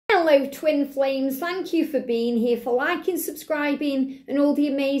Hello twin flames, thank you for being here, for liking, subscribing and all the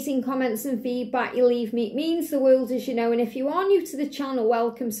amazing comments and feedback you leave me. It means the world, as you know, and if you are new to the channel,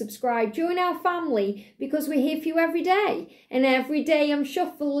 welcome, subscribe, join our family because we're here for you every day. And every day I'm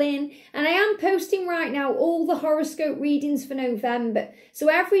shuffling and I am posting right now all the horoscope readings for November. So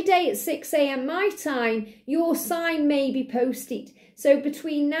every day at 6 AM my time, your sign may be posted. So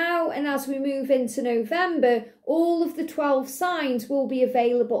between now and as we move into November, all of the 12 signs will be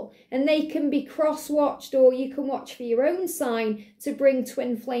available and they can be cross-watched, or you can watch for your own sign to bring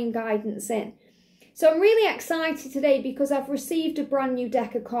twin flame guidance in. So I'm really excited today because I've received a brand new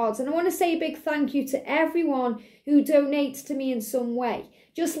deck of cards, and I want to say a big thank you to everyone who donates to me in some way.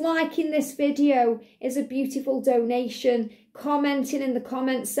 Just liking this video is a beautiful donation. Commenting in the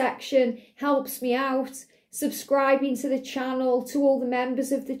comment section helps me out. Subscribing to the channel, to all the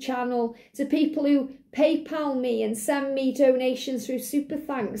members of the channel, to people who PayPal me and send me donations through super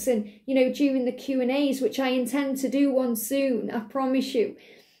thanks and, you know, during the Q&As, which I intend to do one soon, I promise you.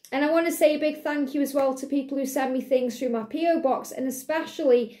 And I want to say a big thank you as well to people who send me things through my PO box and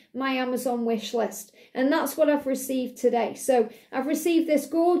especially my Amazon wish list. And that's what I've received today. So I've received this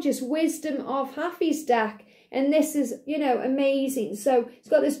gorgeous Wisdom of Hafiz deck. And this is, you know, amazing. So it's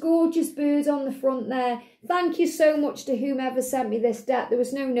got this gorgeous bird on the front there. Thank you so much to whomever sent me this deck. There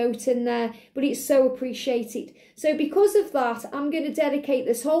was no note in there, but it's so appreciated. So because of that, I'm going to dedicate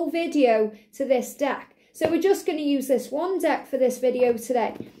this whole video to this deck. So we're just going to use this one deck for this video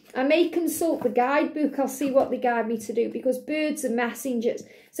today. I may consult the guidebook. I'll see what they guide me to do because birds are messengers.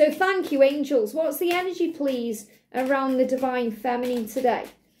 So thank you, angels. What's the energy, please, around the divine feminine today?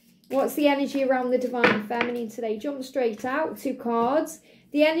 What's the energy around the divine feminine today? Jump straight out, 2 cards.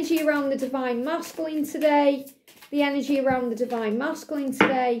 The energy around the divine masculine today. The energy around the divine masculine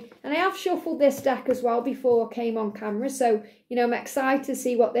today. And I have shuffled this deck as well before I came on camera. So, you know, I'm excited to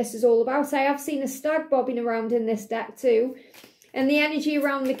see what this is all about. I have seen a stag bobbing around in this deck too. And the energy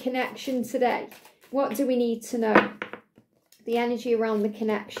around the connection today. What do we need to know? The energy around the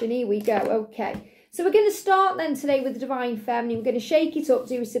connection. Here we go. Okay. So we're going to start then today with the divine feminine. We're going to shake it up,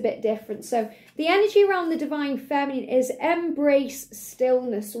 do it a bit different. So the energy around the divine feminine is embrace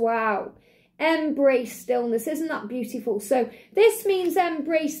stillness. Wow. Embrace stillness. Isn't that beautiful? So this means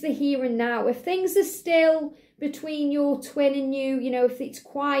embrace the here and now. If things are still between your twin and you know, if it's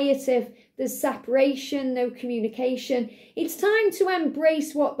quiet, if there's separation, no communication, it's time to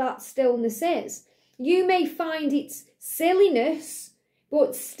embrace what that stillness is. You may find it's silliness,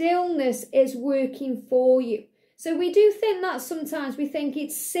 but stillness is working for you. So we do think that sometimes. We think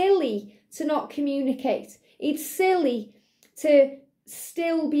it's silly to not communicate. It's silly to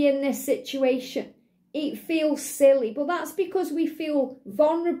still be in this situation. It feels silly, but that's because we feel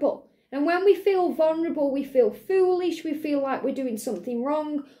vulnerable. And when we feel vulnerable, we feel foolish, we feel like we're doing something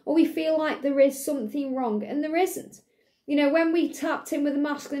wrong, or we feel like there is something wrong, and there isn't. You know, when we tapped in with the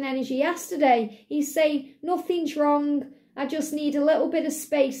masculine energy yesterday, he's saying, nothing's wrong, I just need a little bit of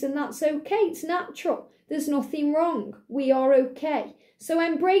space, and that's okay. It's natural. There's nothing wrong. We are okay. So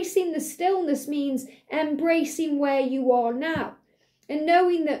embracing the stillness means embracing where you are now and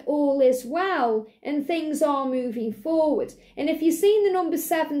knowing that all is well and things are moving forward. And if you've seen the number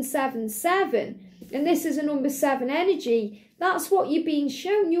 777, and this is a number 7 energy, that's what you're being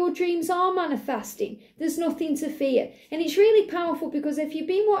shown. Your dreams are manifesting. There's nothing to fear. And it's really powerful because if you've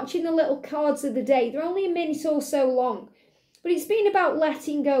been watching the little cards of the day, they're only a minute or so long. But it's been about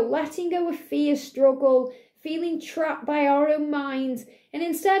letting go of fear, struggle, feeling trapped by our own minds, and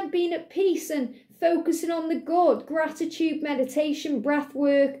instead being at peace and focusing on the good, gratitude, meditation, breath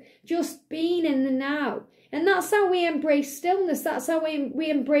work, just being in the now. And that's how we embrace stillness. That's how we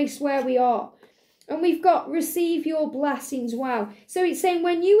embrace where we are. And we've got receive your blessings. Wow. So it's saying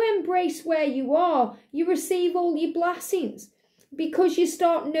when you embrace where you are, you receive all your blessings because you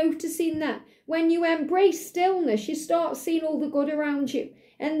start noticing that. When you embrace stillness, you start seeing all the good around you.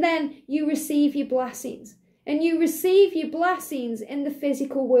 And then you receive your blessings. And you receive your blessings in the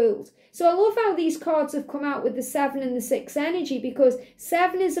physical world. So I love how these cards have come out with the 7 and the 6 energy, because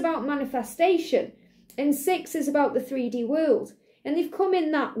 7 is about manifestation and 6 is about the 3D world. And they've come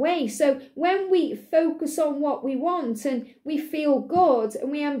in that way. So when we focus on what we want and we feel good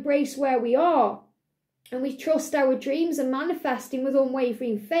and we embrace where we are, and we trust our dreams and manifesting with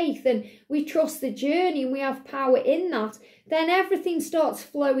unwavering faith, and we trust the journey and we have power in that, then everything starts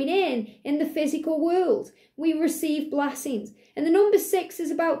flowing in the physical world. We receive blessings. And the number 6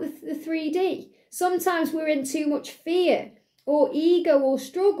 is about the 3D. Sometimes we're in too much fear or ego or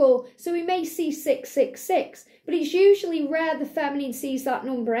struggle. So we may see 666, but it's usually rare the feminine sees that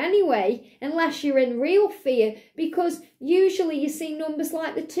number anyway, unless you're in real fear, because usually you see numbers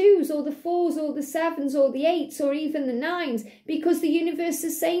like the 2s or the 4s or the 7s or the 8s or even the 9s, because the universe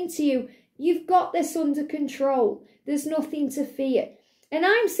is saying to you, you've got this under control. There's nothing to fear. And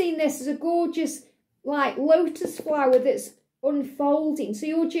I'm seeing this as a gorgeous, like, lotus flower that's unfolding. So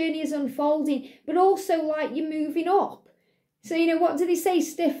your journey is unfolding, but also like you're moving up. So, you know, what do they say?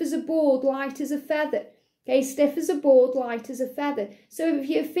 Stiff as a board, light as a feather. Okay, stiff as a board, light as a feather. So if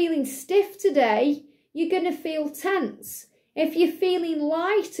you're feeling stiff today, you're going to feel tense. If you're feeling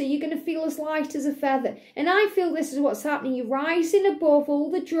lighter, you're going to feel as light as a feather. And I feel this is what's happening. You're rising above all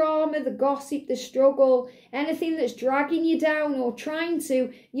the drama, the gossip, the struggle, anything that's dragging you down or trying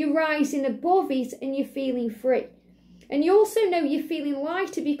to, you're rising above it and you're feeling free. And you also know you're feeling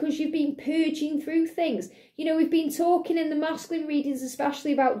lighter because you've been purging through things. You know, we've been talking in the masculine readings,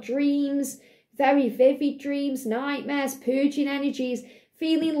 especially about dreams, very vivid dreams, nightmares, purging energies,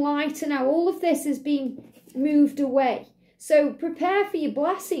 feeling lighter now. All of this has been moved away. So prepare for your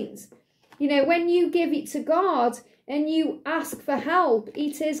blessings. You know, when you give it to God and you ask for help,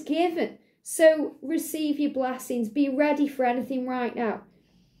 it is given. So receive your blessings. Be ready for anything right now.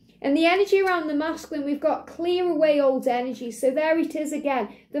 And the energy around the masculine, we've got clear away old energy. So there it is again.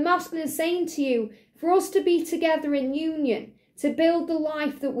 The masculine is saying to you, for us to be together in union, to build the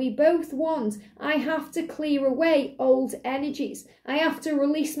life that we both want, I have to clear away old energies. I have to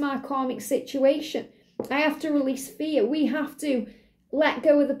release my karmic situation. I have to release fear. We have to let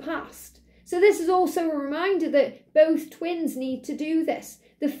go of the past. So this is also a reminder that both twins need to do this.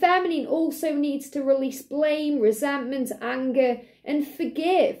 The feminine also needs to release blame, resentment, anger, and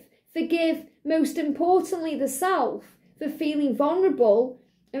forgive. Forgive, most importantly, the self for feeling vulnerable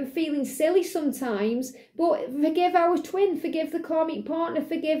and feeling silly sometimes, but forgive our twin, forgive the karmic partner,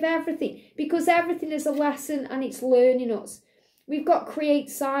 forgive everything, because everything is a lesson and it's learning us. We've got create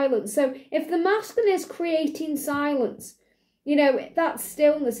silence. So if the masculine is creating silence, you know, that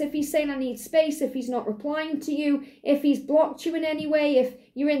stillness, if he's saying I need space, if he's not replying to you, if he's blocked you in any way, if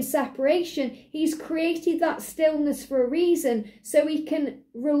you're in separation, he's created that stillness for a reason, so he can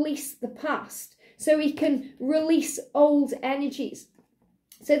release the past, so he can release old energies.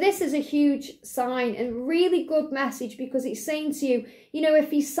 So this is a huge sign and really good message, because it's saying to you, you know,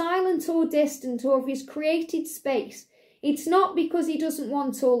 if he's silent or distant, or if he's created space, it's not because he doesn't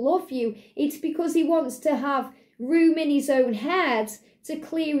want to love you, it's because he wants to have room in his own head to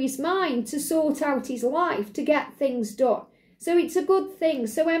clear his mind, to sort out his life, to get things done. So it's a good thing.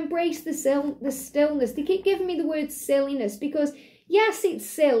 So embrace the stillness. They keep giving me the word silliness, because yes, it's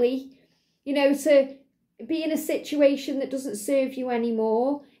silly, you know, to be in a situation that doesn't serve you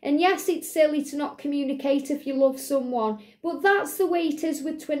anymore. And yes, it's silly to not communicate if you love someone, but that's the way it is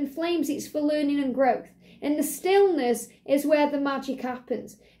with twin flames. It's for learning and growth. And the stillness is where the magic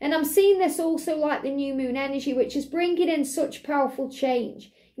happens. And I'm seeing this also like the new moon energy, which is bringing in such powerful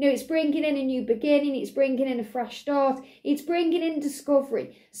change. You know, it's bringing in a new beginning. It's bringing in a fresh start. It's bringing in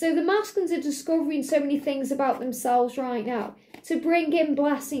discovery. So the masculines are discovering so many things about themselves right now to bring in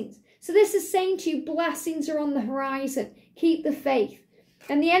blessings. So this is saying to you, blessings are on the horizon. Keep the faith.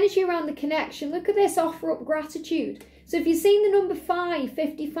 And the energy around the connection, look at this, offer up gratitude. So if you've seen the number 5,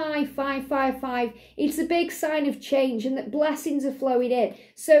 55, 555, it's a big sign of change and that blessings are flowing in.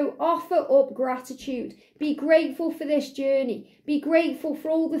 So offer up gratitude. Be grateful for this journey. Be grateful for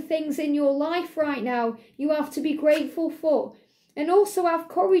all the things in your life right now you have to be grateful for. And also have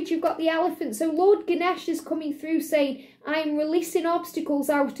courage. You've got the elephant. So Lord Ganesh is coming through saying, I'm releasing obstacles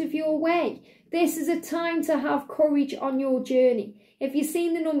out of your way. This is a time to have courage on your journey. If you've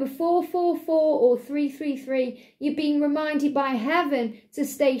seen the number 444 or 333, you're being reminded by heaven to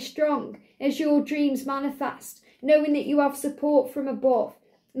stay strong as your dreams manifest, knowing that you have support from above,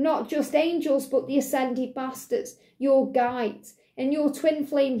 not just angels, but the ascended masters, your guides, and your twin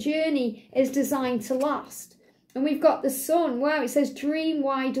flame journey is designed to last. And we've got the sun. Wow, it says dream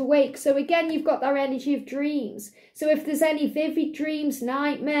wide awake. So again, you've got that energy of dreams. So if there's any vivid dreams,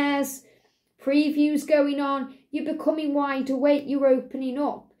 nightmares, previews going on, you're becoming wide awake, you're opening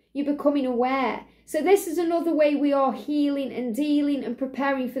up, you're becoming aware. So this is another way we are healing and dealing and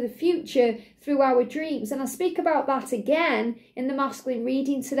preparing for the future through our dreams. And I'll speak about that again in the masculine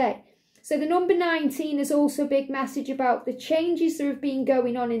reading today. So the number 19 is also a big message about the changes that have been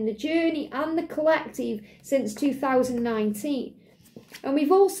going on in the journey and the collective since 2019. And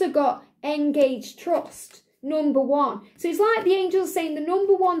we've also got engaged trust, number 1. So it's like the angels saying the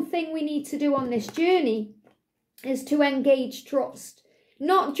number 1 thing we need to do on this journey is to engage trust.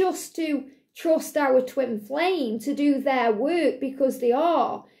 Not just to trust our twin flame to do their work because they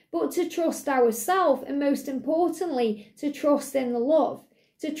are, but to trust ourselves, and most importantly, to trust in the love,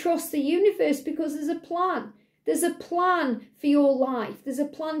 to trust the universe, because there's a plan. There's a plan for your life, there's a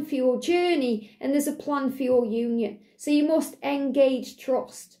plan for your journey, and there's a plan for your union. So you must engage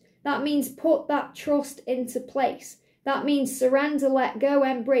trust. That means put that trust into place. That means surrender, let go,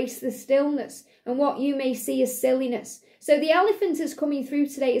 embrace the stillness and what you may see as silliness. So the elephant is coming through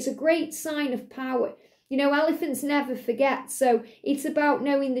today is a great sign of power. You know, elephants never forget. So it's about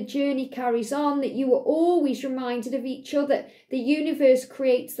knowing the journey carries on, that you are always reminded of each other. The universe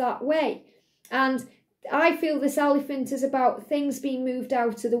creates that way. And I feel this elephant is about things being moved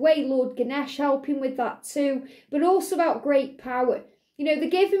out of the way. Lord Ganesh helping with that too. But also about great power. You know,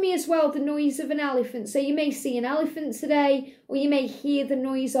 they're giving me as well the noise of an elephant. So you may see an elephant today, or you may hear the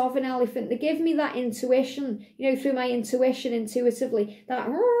noise of an elephant. They give me that intuition, you know, through my intuition, intuitively, that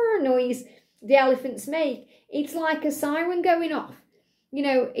noise the elephants make. It's like a siren going off. You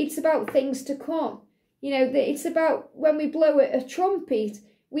know, it's about things to come. You know, it's about when we blow a trumpet,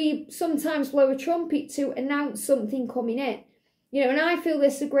 we sometimes blow a trumpet to announce something coming in. You know, and I feel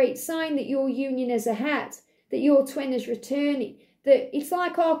this is a great sign that your union is ahead, that your twin is returning. That it's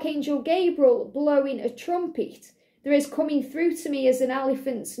like Archangel Gabriel blowing a trumpet. There is coming through to me as an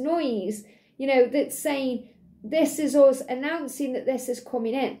elephant's noise, you know, that's saying this is us announcing that this is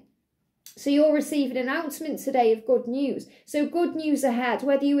coming in. So you'll receive an announcement today of good news. So good news ahead,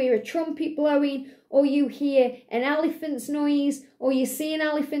 whether you hear a trumpet blowing, or you hear an elephant's noise, or you see an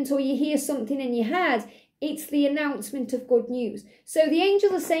elephant, or you hear something in your head, it's the announcement of good news. So the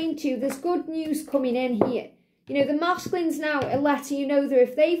angel is saying to you, there's good news coming in here. You know, the masculines now are letting you know that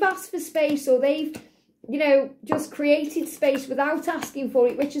if they've asked for space, or they've, you know, just created space without asking for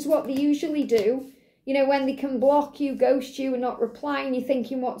it, which is what they usually do, you know, when they can block you, ghost you, and not reply, and you're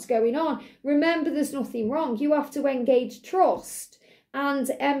thinking what's going on. Remember, there's nothing wrong. You have to engage trust and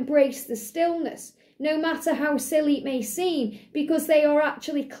embrace the stillness, no matter how silly it may seem, because they are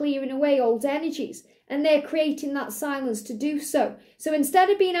actually clearing away old energies. And they're creating that silence to do so. So instead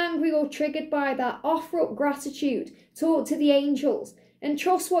of being angry or triggered by that, offer up gratitude. Talk to the angels. And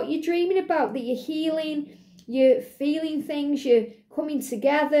trust what you're dreaming about. That you're healing. You're feeling things. You're coming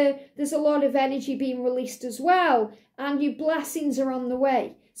together. There's a lot of energy being released as well. And your blessings are on the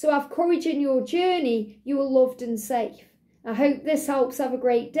way. So have courage in your journey. You are loved and safe. I hope this helps. Have a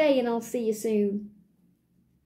great day. And I'll see you soon.